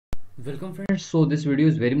Welcome friends. So this video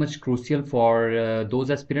is very much crucial for those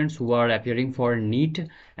aspirants who are appearing for NEET,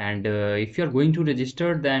 and if you are going to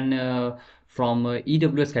register then from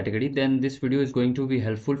EWS category, then this video is going to be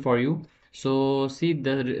helpful for you. So see,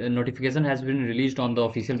 the notification has been released on the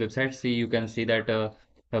official website. See, you can see that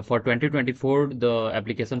for 2024 the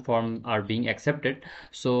application form are being accepted.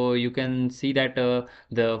 So you can see that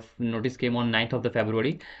the notice came on 9th of the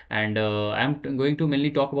February, and I'm going to mainly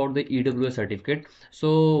talk about the EWS certificate.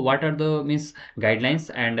 So what are the means guidelines,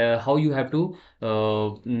 and how you have to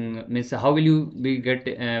means how will you be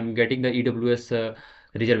getting the EWS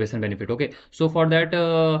reservation benefit. Okay, so for that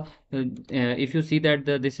if you see that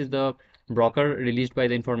this is the broker released by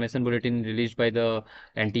the information bulletin released by the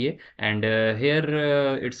NTA, and here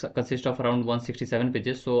it's consists of around 167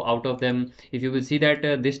 pages. So out of them, if you will see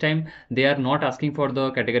that this time they are not asking for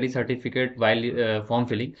the category certificate while form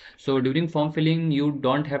filling. So during form filling you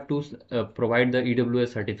don't have to provide the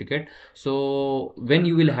EWS certificate. So when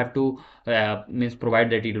you will have to means provide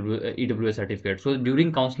that EWS certificate. So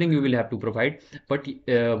during counseling you will have to provide, but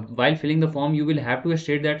while filling the form you will have to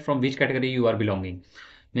state that from which category you are belonging.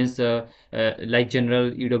 Means like general,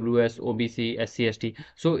 EWS, OBC, SC, ST.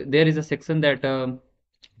 So there is a section that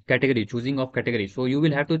category, choosing of category. So you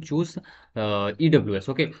will have to choose EWS.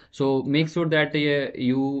 Okay, so make sure that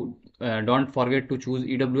you don't forget to choose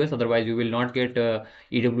EWS, otherwise you will not get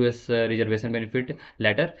EWS reservation benefit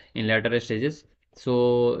later in later stages.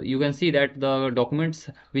 So you can see that the documents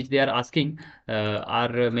which they are asking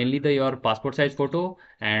are mainly your passport size photo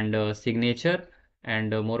and signature,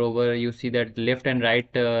 and moreover you see that left and right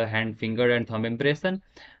hand finger and thumb impression,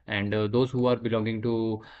 and those who are belonging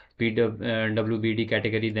to WBD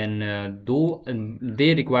category, then though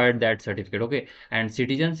they required that certificate. Okay, and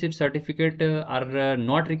citizenship certificate are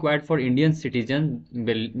not required for Indian citizens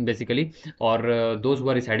basically, or those who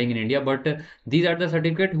are residing in India, but these are the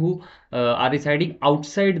certificate who are residing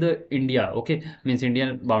outside the India. Okay, means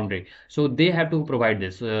Indian boundary, so they have to provide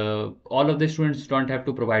this. All of the students don't have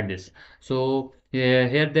to provide this. So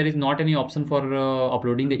here there is not any option for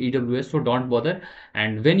uploading the EWS, so don't bother.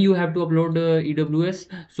 And when you have to upload EWS,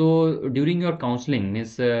 so during your counseling,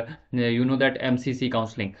 means you know that MCC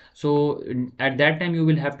counseling, so at that time you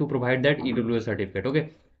will have to provide that EWS certificate. Okay,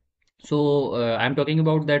 so I'm talking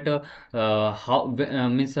about that how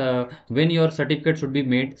means when your certificate should be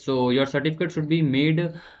made. So your certificate should be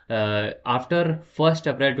made after 1st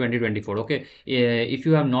April 2024. Okay, if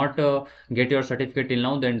you have not get your certificate till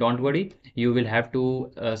now, then don't worry, you will have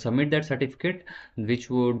to submit that certificate which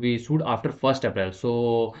would be issued after 1st April.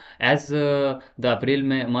 So as the April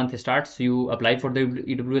month starts, you apply for the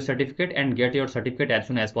EWS certificate and get your certificate as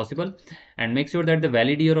soon as possible, and make sure that the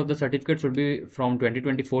valid year of the certificate should be from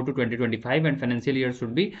 2024 to 2025, and financial year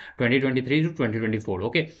should be 2023 to 2024.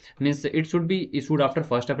 Okay, means it should be issued after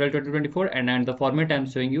 1st April 2024, and the format I'm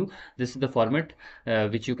showing you, this is the format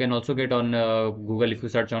which you can also get on Google. If you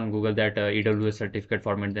search on Google that EWS certificate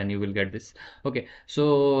format, then you will get this. Okay,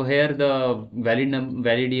 so here the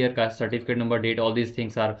valid year, caste certificate number, date, all these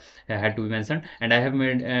things are had to be mentioned, and I have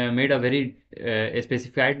made a very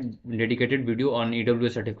specified dedicated video on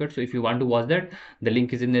EWS certificate. So if you want to watch that, the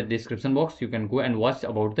link is in the description box. You can go and watch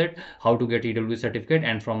about that, how to get EWS certificate,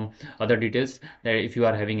 and from other details that if you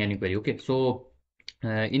are having any query. Okay, so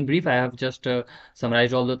in brief, I have just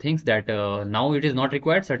summarized all the things that now it is not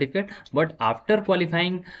required certificate, but after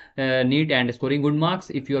qualifying NEET and scoring good marks,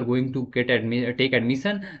 if you are going to get take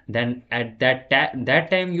admission, then at that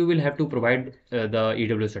time you will have to provide the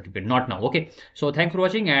EWS certificate, not now. Okay, so thanks for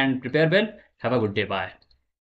watching and prepare well. Have a good day. Bye.